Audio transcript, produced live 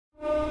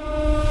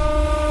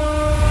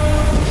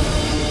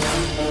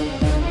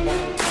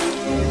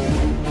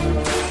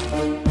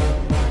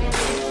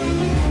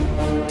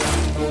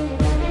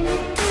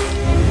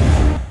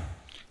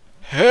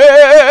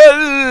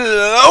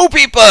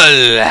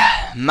people!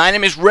 My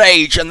name is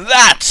Rage, and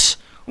that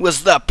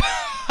was the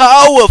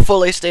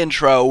powerfulest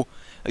intro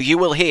you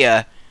will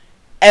hear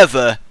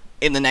ever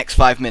in the next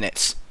 5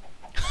 minutes.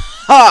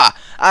 Ha!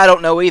 I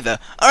don't know either.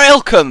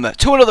 Welcome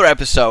to another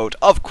episode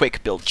of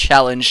Quick Build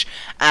Challenge,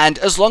 and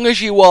as long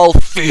as you all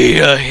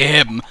fear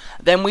him,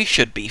 then we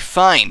should be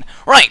fine.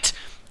 Right,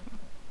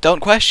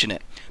 don't question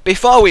it.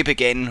 Before we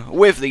begin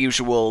with the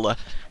usual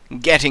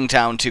getting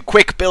down to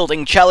quick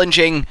building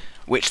challenging,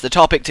 which the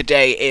topic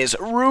today is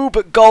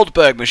Rube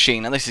Goldberg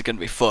Machine, and this is going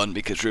to be fun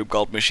because Rube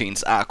Goldberg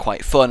Machines are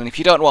quite fun, and if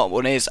you don't know what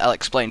one is, I'll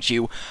explain to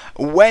you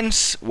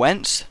once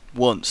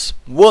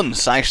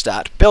I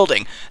start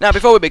building. Now,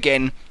 before we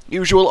begin,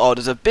 usual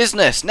orders of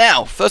business.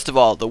 Now, first of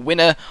all, the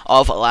winner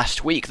of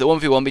last week, the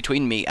 1v1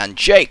 between me and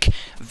Jake.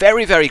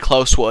 Very, very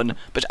close one,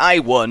 but I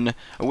won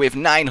with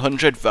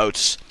 900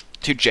 votes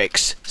to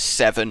Jake's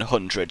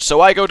 700. So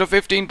I go to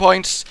 15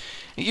 points.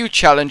 You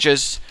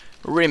challengers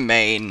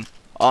remain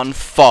on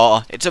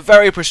 4. It's a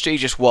very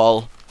prestigious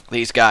wall,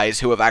 these guys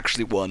who have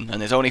actually won,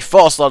 and there's only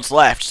 4 slots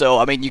left, so,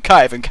 I mean, you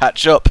can't even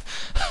catch up.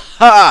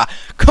 Ha!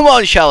 Come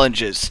on,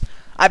 challengers.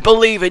 I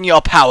believe in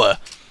your power.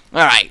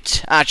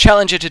 Alright, our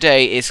challenger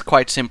today is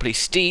quite simply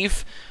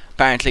Steve.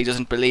 Apparently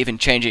doesn't believe in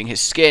changing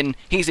his skin.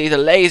 He's either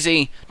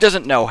lazy,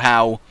 doesn't know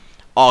how,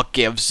 or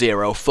gives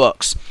 0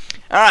 fucks.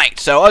 Alright,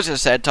 so as I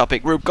said,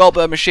 topic Rube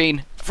Goldberg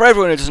Machine. For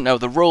everyone who doesn't know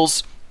the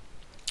rules,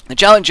 the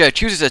challenger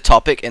chooses a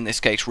topic, in this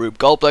case Rube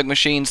Goldberg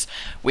Machines.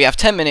 We have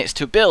 10 minutes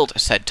to build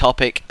said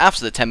topic.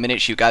 After the 10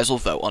 minutes you guys will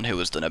vote on who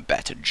has done a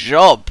better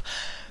job.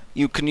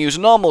 You can use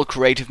normal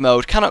creative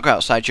mode, cannot go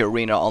outside your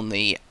arena on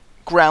the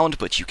ground,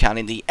 but you can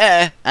in the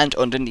air, and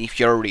underneath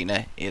your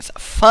arena is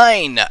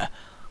fine.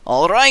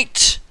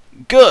 Alright,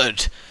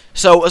 good.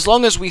 So as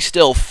long as we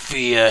still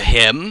fear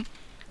him,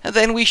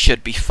 then we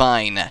should be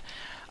fine.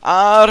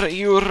 Are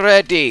you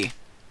ready?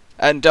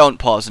 And don't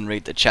pause and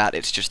read the chat,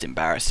 it's just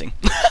embarrassing.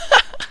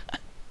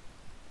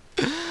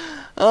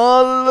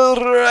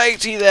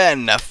 Alrighty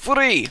then,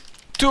 3,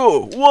 2,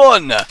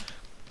 1,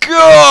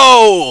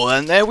 go!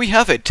 And there we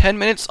have it, 10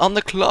 minutes on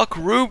the clock.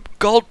 Rube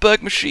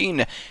Goldberg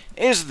Machine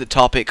is the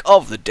topic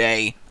of the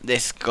day.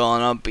 This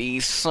gonna be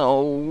so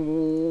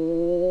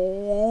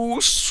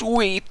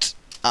sweet.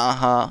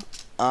 Don't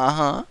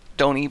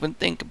even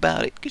think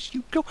about it, cause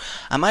you go.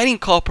 I might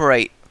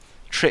incorporate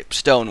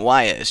tripstone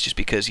wires, just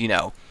because, you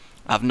know,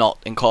 I've not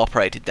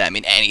incorporated them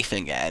in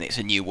anything yet, and it's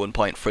a new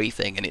 1.3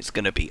 thing, and it's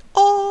gonna be,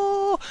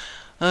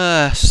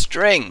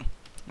 string.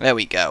 There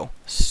we go,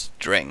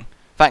 string. In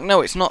fact,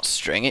 no, it's not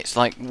string, it's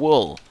like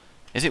wool.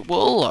 Is it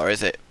wool, or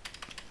is it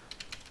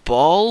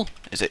ball?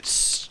 Is it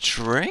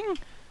string?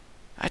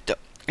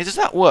 Does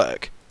that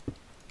work?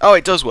 Oh,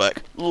 it does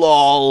work.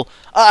 LOL,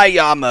 I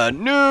am a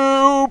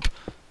noob!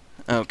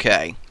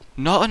 Okay,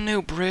 not a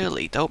noob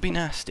really, don't be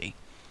nasty.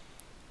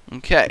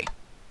 Okay.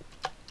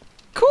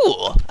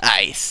 Cool.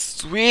 Aye,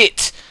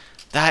 sweet.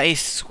 That is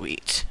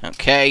sweet.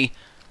 Okay.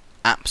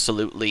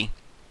 Absolutely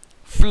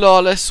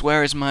flawless.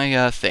 Where is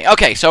my thing?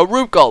 Okay, so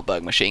Rube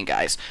Goldberg Machine,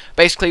 guys.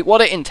 Basically, what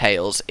it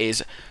entails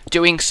is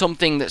doing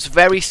something that's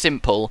very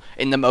simple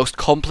in the most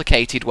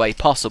complicated way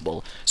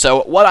possible.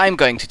 So what I'm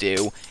going to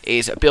do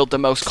is build the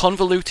most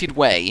convoluted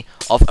way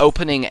of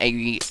opening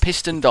a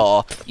piston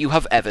door you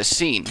have ever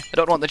seen. I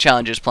don't know what the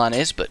challenger's plan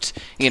is, but,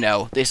 you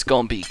know, this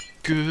gonna be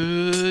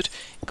good.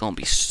 Gonna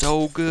be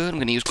so good. I'm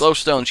gonna use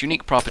glowstone's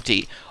unique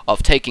property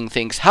of taking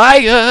things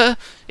higher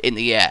in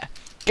the air.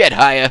 Get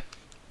higher.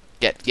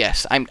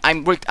 Yes.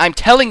 I'm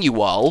telling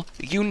you all,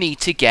 you need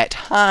to get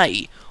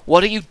high.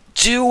 What are you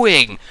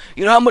doing?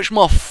 You know how much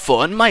more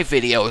fun my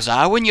videos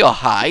are when you're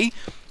high?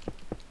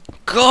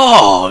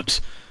 God.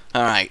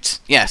 All right.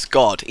 Yes,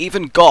 God.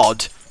 Even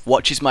God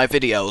watches my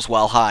videos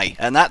while high,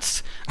 and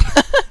that's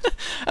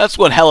that's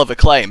one hell of a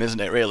claim, isn't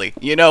it? Really.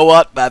 You know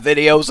what? My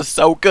videos are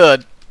so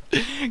good.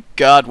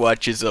 God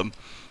watches them.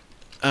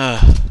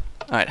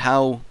 Alright,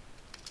 how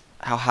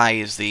high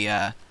is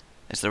the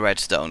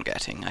redstone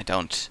getting?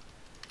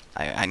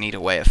 I need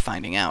a way of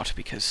finding out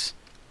because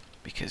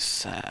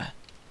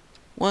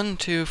 1,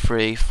 2,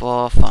 3,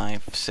 4,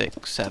 5,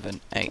 6,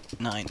 7, 8,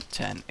 9,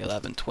 10,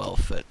 11, 12,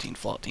 13,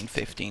 14,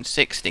 15,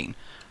 16.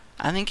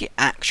 I think it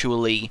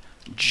actually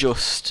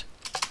just...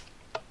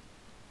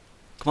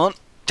 Come on.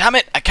 Damn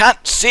it, I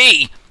can't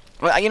see!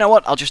 Well, you know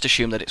what? I'll just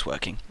assume that it's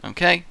working.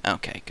 Okay?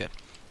 Okay, good.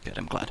 Good,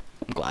 I'm glad.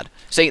 I'm glad.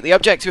 See, the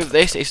objective of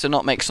this is to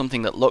not make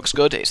something that looks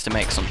good, it's to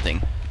make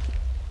something...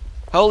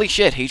 Holy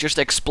shit, he just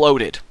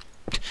exploded.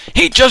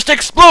 He just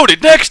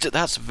exploded next to...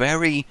 That's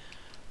very,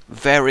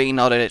 very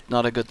not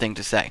a good thing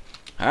to say.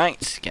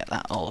 Alright, get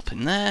that all up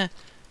in there.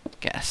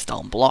 Get a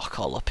stone block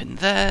all up in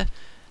there.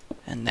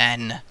 And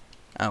then...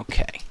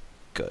 Okay,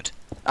 good.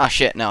 Ah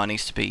shit, no, it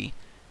needs to be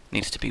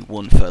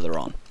one further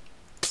on.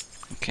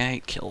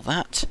 Okay, kill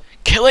that.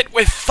 Kill it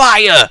with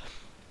fire!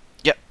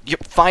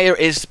 Yep, fire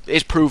is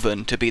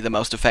proven to be the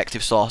most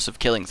effective source of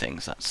killing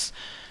things.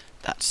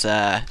 That's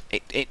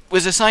it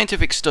was a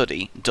scientific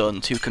study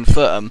done to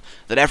confirm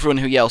that everyone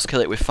who yells "kill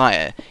it with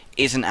fire"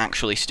 isn't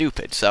actually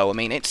stupid. So I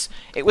mean, it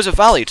was a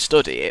valid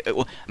study.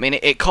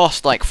 It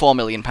cost like £4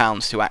 million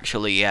to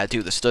actually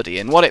do the study,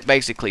 and what it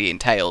basically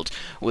entailed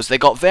was they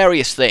got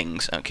various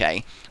things.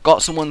 Okay,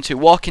 got someone to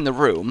walk in the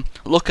room,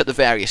 look at the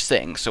various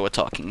things. So we're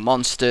talking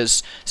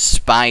monsters,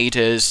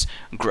 spiders,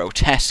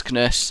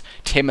 grotesqueness,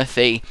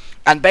 Timothy,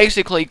 and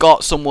basically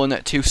got someone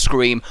to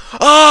scream,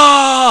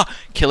 "Ah!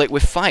 Kill it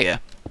with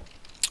fire."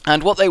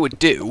 And what they would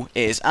do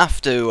is,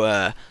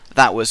 after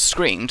that was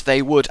screamed,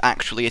 they would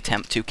actually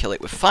attempt to kill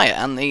it with fire,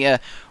 and the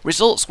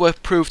results were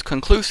proved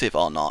conclusive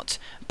or not,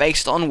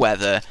 based on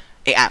whether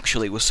it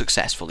actually was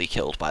successfully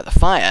killed by the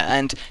fire.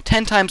 And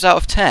 10 times out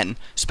of 10,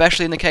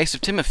 especially in the case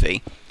of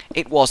Timothy,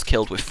 it was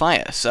killed with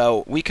fire,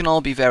 so we can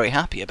all be very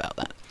happy about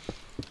that.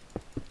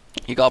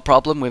 You got a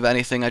problem with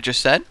anything I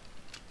just said?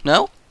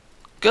 No?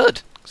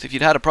 Good, because if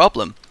you'd had a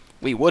problem,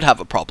 we would have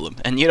a problem,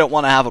 and you don't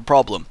want to have a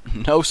problem.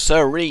 No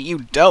sirree, you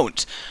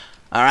don't.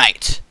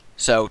 Alright,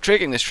 so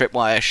triggering this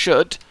tripwire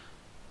should,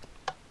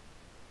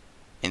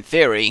 in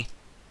theory,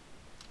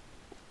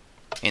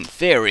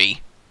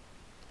 theory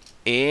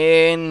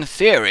being the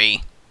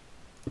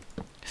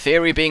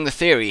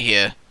theory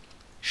here,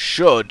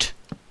 should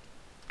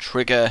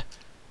trigger,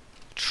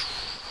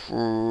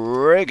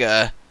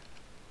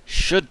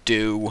 should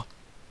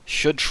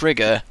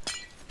trigger,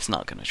 it's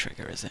not gonna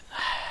trigger, is it?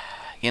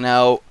 You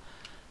know,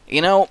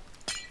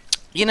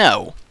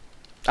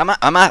 I'm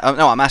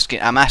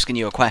asking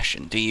you a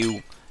question.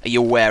 Are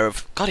you aware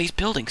of? God, he's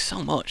building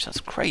so much. That's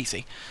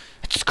crazy.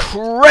 It's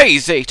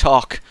crazy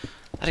talk.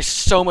 That is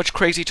so much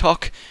crazy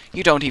talk.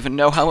 You don't even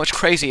know how much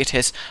crazy it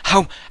is.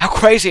 How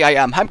crazy I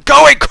am. I'm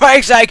going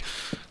crazy.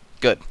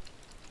 Good.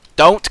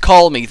 Don't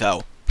call me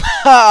though.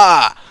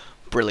 Ha!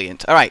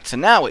 Brilliant. All right. So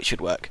now it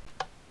should work.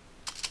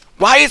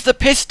 Why is the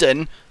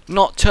piston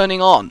not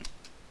turning on?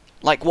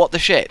 Like, what the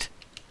shit?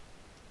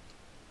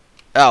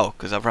 Oh,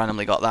 because I've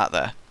randomly got that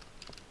there.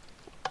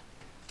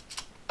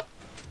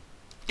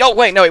 Oh,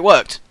 wait, no, it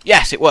worked.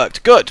 Yes, it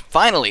worked. Good.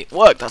 Finally, it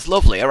worked. That's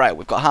lovely. Alright,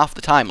 we've got half the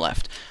time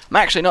left. I'm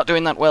actually not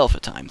doing that well for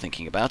time,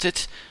 thinking about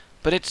it.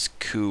 But it's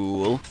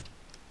cool.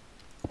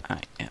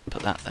 Alright, yeah,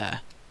 put that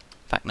there.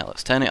 In fact, now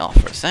let's turn it off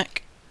for a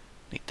sec.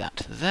 Need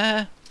that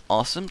there.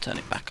 Awesome. Turn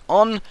it back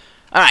on.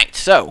 Alright,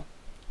 so,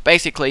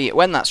 basically,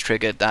 when that's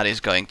triggered, that is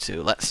going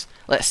to... Let's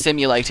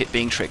simulate it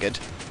being triggered.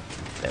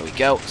 There we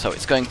go. So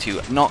it's going to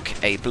knock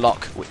a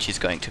block, which is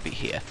going to be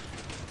here.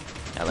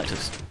 Now let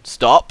us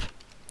stop.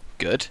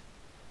 Good.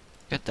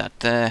 Get that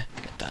there.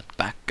 Get that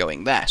back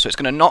going there. So it's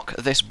going to knock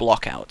this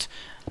block out.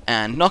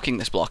 And knocking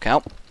this block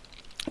out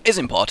is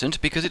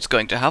important because it's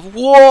going to have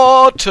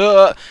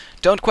water.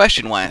 Don't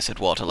question why I said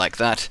water like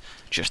that.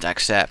 Just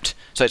accept.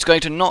 So it's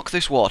going to knock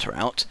this water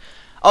out.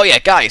 Oh yeah,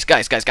 guys.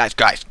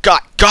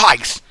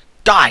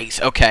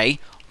 Okay.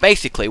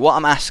 Basically, what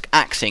I'm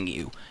asking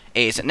you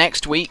is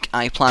next week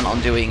I plan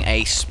on doing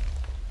a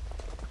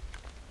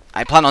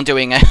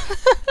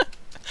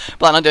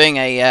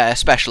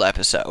special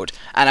episode,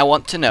 and I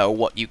want to know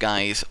what you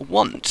guys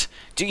want.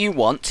 Do you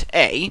want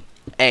a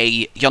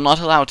you're not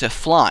allowed to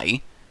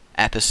fly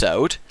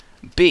episode,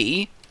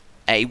 B,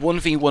 a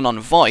 1v1 on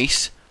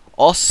voice,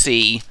 or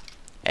C,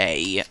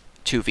 a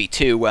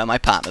 2v2 where my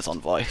partner's on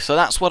voice? So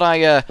that's what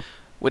I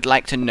would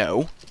like to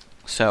know.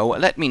 So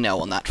let me know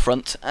on that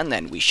front, and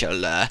then we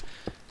shall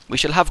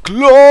have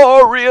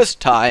glorious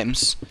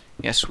times.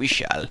 Yes, we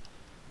shall.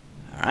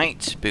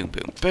 Alright, boom,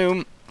 boom,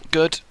 boom.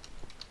 Good.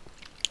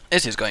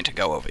 This is going to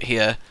go over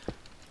here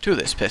to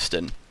this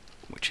piston,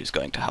 which is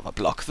going to have a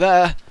block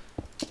there.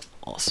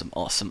 Awesome,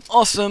 awesome,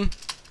 awesome.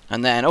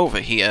 And then over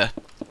here,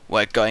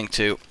 we're going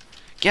to...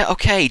 Yeah,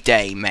 okay,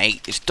 day,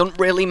 mate. It doesn't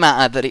really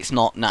matter that it's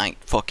not night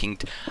fucking...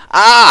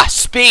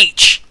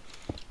 Speech!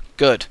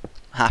 Good.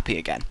 Happy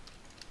again.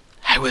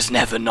 I was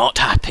never not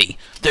happy.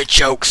 The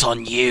joke's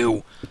on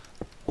you.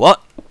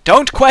 What?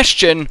 Don't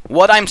question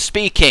what I'm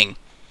speaking.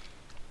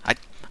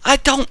 I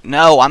don't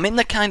know. I'm in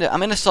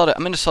a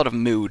sort of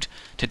mood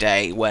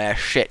today where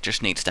shit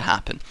just needs to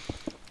happen.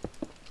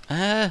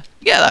 Yeah,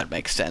 that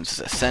makes sense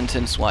as a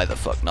sentence. Why the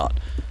fuck not?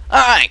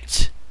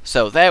 Alright.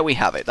 So there we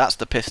have it. That's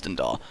the piston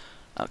door.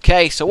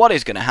 Okay, so what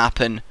is going to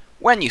happen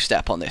when you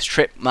step on this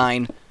trip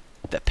mine?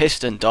 The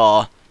piston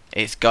door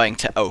is going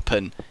to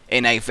open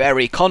in a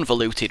very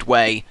convoluted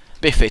way,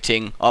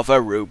 befitting of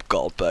a Rube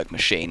Goldberg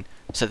machine.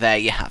 So there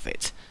you have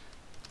it.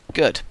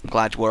 Good. I'm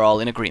glad we're all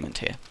in agreement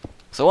here.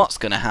 So what's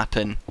going to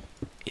happen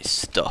is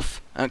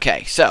stuff.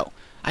 Okay, so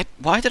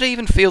why did I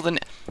even feel the...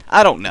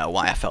 I don't know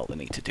why I felt the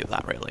need to do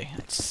that, really.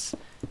 It's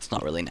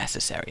not really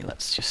necessary.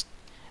 Let's just...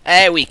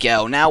 There we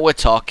go. Now we're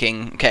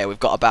talking. Okay, we've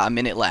got about a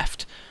minute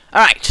left.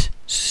 Alright,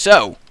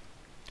 so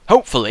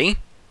hopefully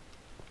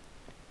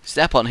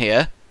step on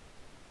here.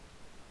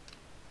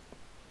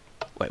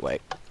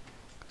 Wait.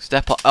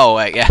 Step on... Oh,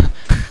 wait, yeah.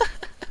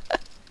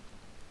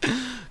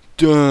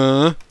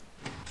 Duh.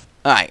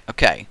 Alright,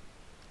 okay.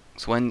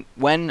 So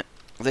when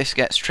this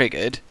gets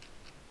triggered...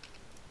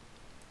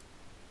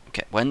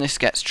 Okay, when this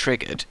gets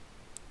triggered...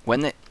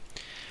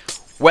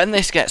 when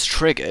this gets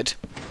triggered,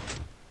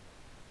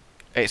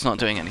 it's not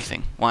doing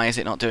anything. Why is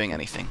it not doing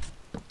anything?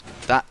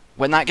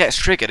 When that gets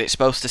triggered, it's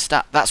supposed to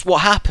start. That's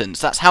what happens.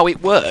 That's how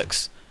it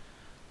works.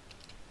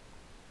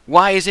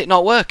 Why is it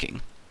not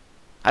working?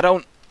 I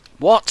don't...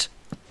 What?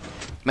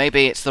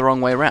 Maybe it's the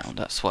wrong way around.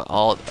 That's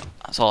all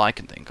I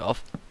can think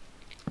of.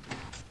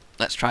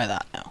 Let's try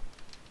that now.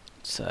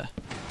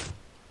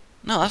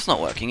 No, that's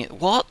not working.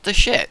 What the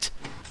shit?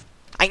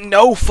 I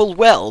know full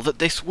well that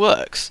this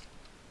works.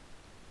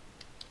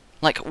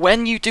 Like,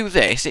 when you do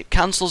this, it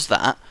cancels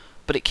that,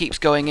 but it keeps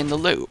going in the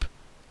loop.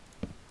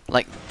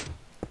 Like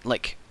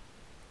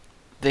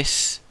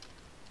this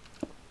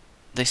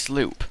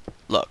loop.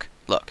 Look.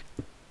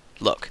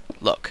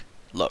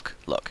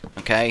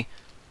 Okay?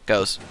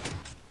 Goes.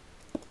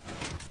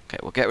 Okay,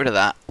 we'll get rid of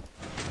that.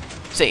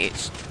 See,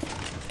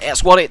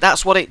 that's what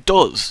it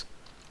does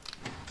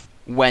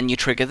when you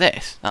trigger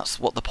this.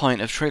 That's what the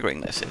point of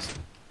triggering this is.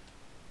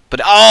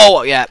 But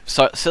oh yeah,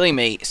 so silly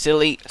me,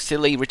 silly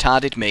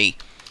retarded me.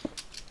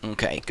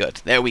 Okay,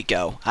 good. There we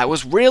go. I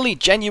was really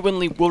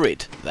genuinely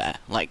worried there,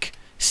 like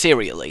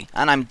serially,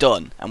 and I'm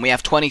done. And we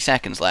have 20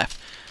 seconds left.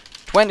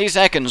 20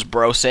 seconds,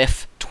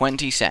 brosif.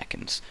 20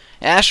 seconds.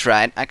 Yeah, that's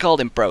right. I called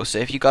him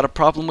brosif. You got a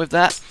problem with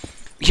that?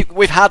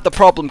 We've had the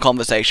problem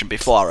conversation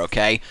before,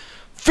 okay?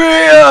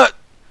 Fear!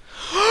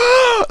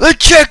 The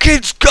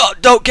chicken's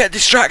got... Don't get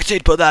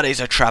distracted, but that is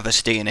a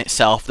travesty in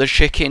itself. The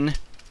chicken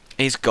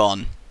is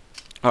gone.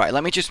 Alright,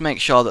 let me just make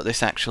sure that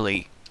this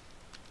actually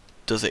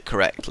does it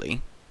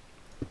correctly.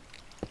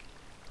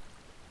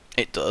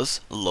 It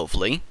does.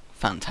 Lovely.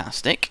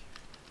 Fantastic.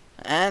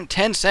 And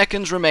 10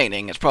 seconds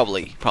remaining. It's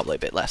probably a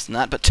bit less than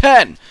that, but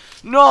 10,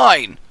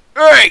 9,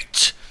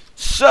 8,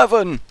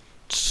 7,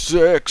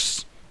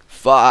 6,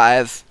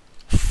 5,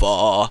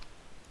 4,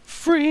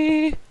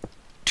 3,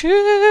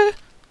 2,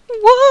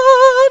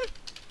 1.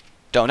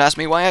 Don't ask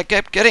me why I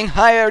kept getting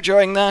higher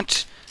during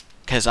that,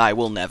 because I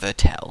will never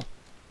tell.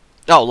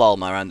 Oh lol,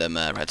 my random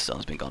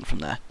redstone's been gone from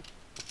there.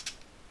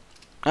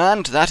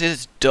 And that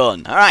is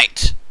done.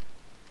 Alright.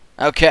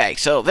 Okay,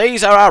 so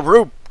these are our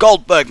Rube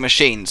Goldberg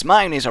machines.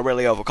 Mine is a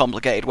really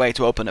overcomplicated way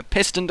to open a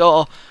piston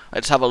door.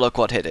 Let's have a look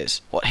what hit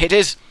is. What hit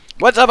is?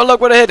 Let's have a look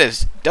what a hit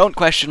is. Don't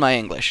question my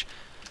English.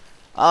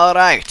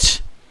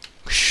 Alright.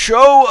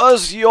 Show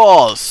us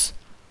yours.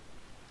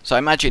 So I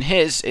imagine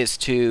his is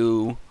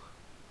to...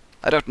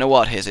 I don't know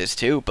what his is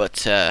to,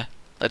 but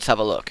let's have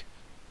a look.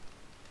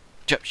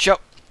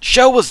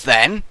 Show us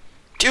then.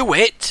 Do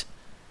it.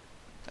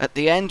 At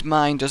the end,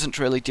 mine doesn't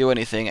really do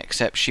anything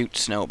except shoot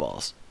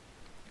snowballs.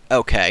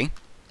 Okay.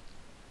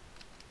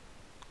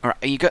 Alright,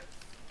 are you good?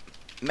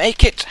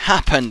 Make it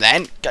happen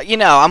then. You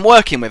know, I'm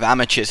working with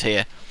amateurs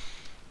here.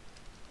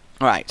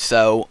 Alright,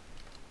 so...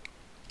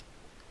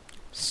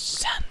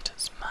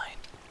 Santa's mine.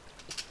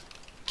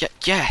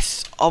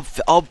 Yes,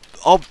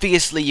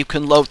 obviously you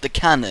can load the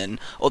cannon,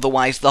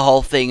 otherwise the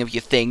whole thing of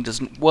your thing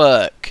doesn't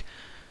work.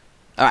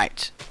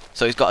 Alright,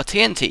 so he's got a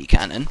TNT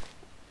cannon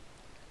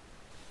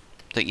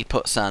that you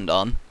put sand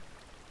on,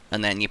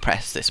 and then you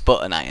press this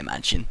button, I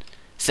imagine.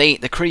 See,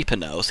 the creeper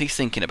knows, he's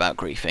thinking about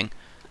griefing.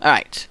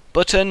 Alright,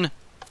 button,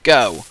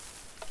 go.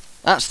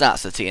 That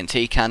starts the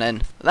TNT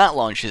cannon, that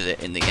launches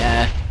it in the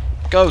air,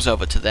 goes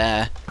over to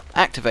there,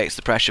 activates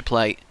the pressure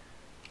plate,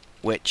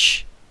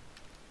 which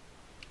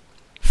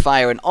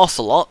fire an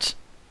ocelot,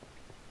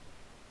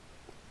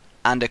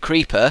 and a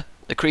creeper.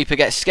 The creeper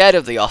gets scared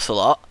of the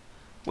ocelot,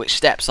 which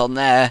steps on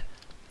there,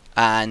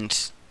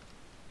 and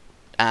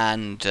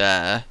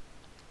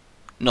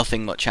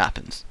nothing much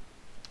happens.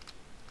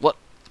 What?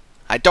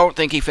 I don't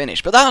think he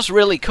finished, but that was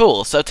really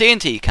cool. So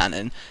TNT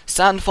cannon,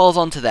 sand falls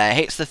onto there,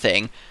 hits the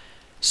thing,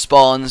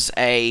 spawns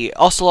a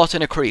ocelot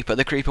and a creeper.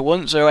 The creeper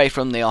runs away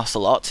from the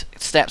ocelot,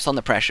 steps on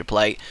the pressure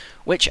plate,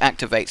 which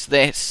activates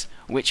this,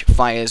 which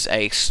fires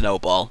a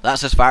snowball.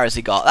 That's as far as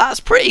he got.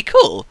 That's pretty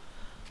cool.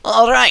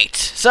 Alright,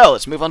 so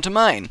let's move on to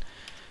mine.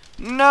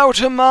 Now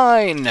to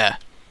mine.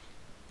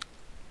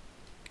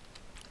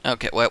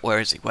 Okay, where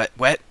is he?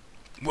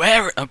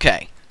 Where?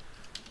 Okay.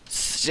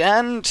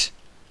 Stand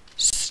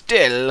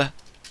still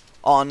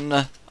on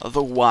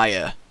the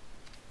wire.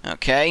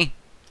 Okay?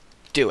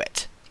 Do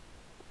it.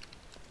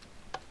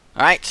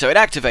 Alright, so it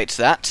activates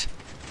that,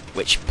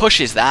 which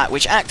pushes that,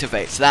 which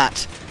activates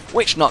that,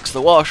 which knocks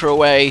the water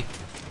away,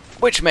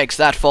 which makes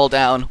that fall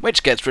down,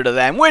 which gets rid of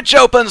them, which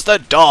opens the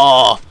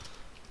door!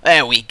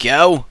 There we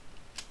go!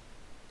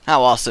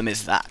 How awesome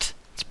is that?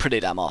 It's pretty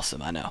damn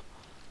awesome, I know.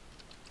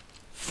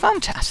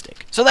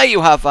 Fantastic. So there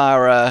you have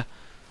our,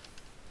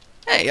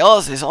 hey,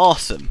 yours is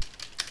awesome.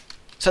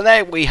 So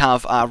there we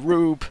have our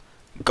Rube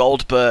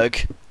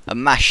Goldberg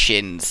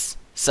Machines.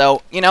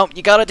 So, you know,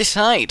 you gotta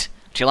decide.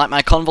 Do you like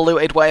my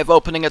convoluted way of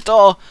opening a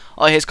door,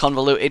 or his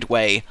convoluted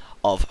way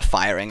of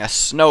firing a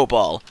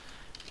snowball?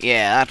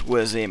 Yeah, that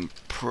was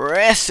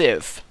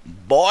impressive,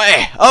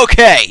 boy.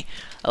 Okay,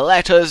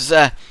 let us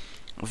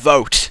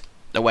vote.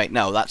 Oh wait,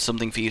 no, that's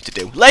something for you to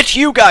do. Let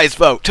you guys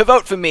vote. To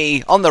vote for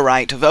me, on the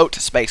right, vote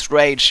Space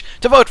Rage.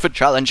 To vote for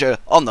Challenger,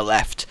 on the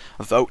left,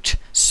 vote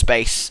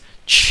Space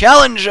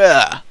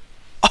Challenger.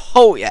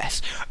 Oh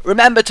yes.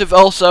 Remember to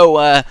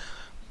also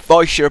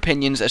voice your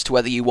opinions as to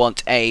whether you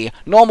want a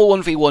normal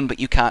 1v1 but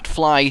you can't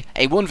fly,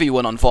 a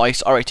 1v1 on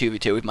voice, or a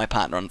 2v2 with my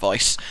partner on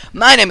voice.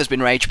 My name has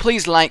been Rage.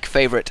 Please like,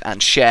 favourite,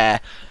 and share.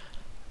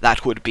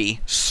 That would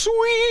be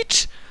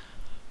sweet.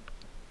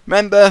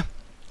 Remember,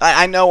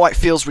 I know it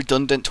feels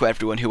redundant to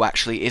everyone who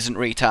actually isn't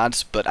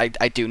retards, but I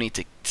do need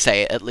to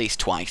say it at least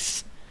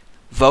twice.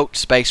 Vote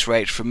Space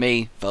Rage for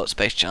me, vote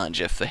Space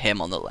Challenger for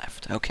him on the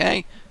left,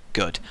 okay?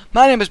 Good.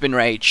 My name has been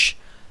Rage.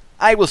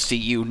 I will see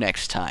you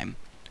next time.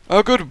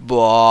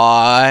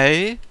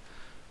 Goodbye.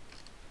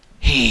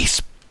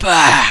 He's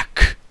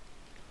back.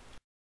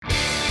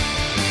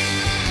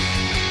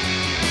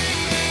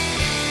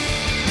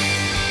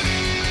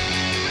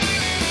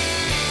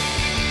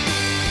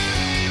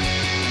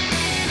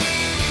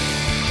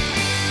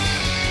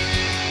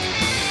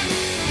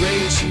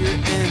 Rage here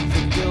in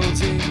the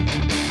building.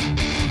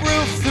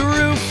 The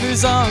roof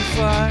is on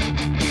fire.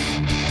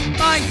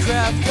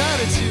 Minecraft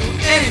gotta do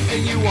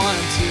anything you want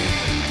him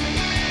to.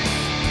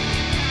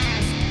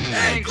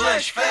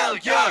 English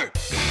failure!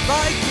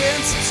 Like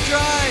and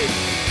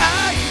subscribe.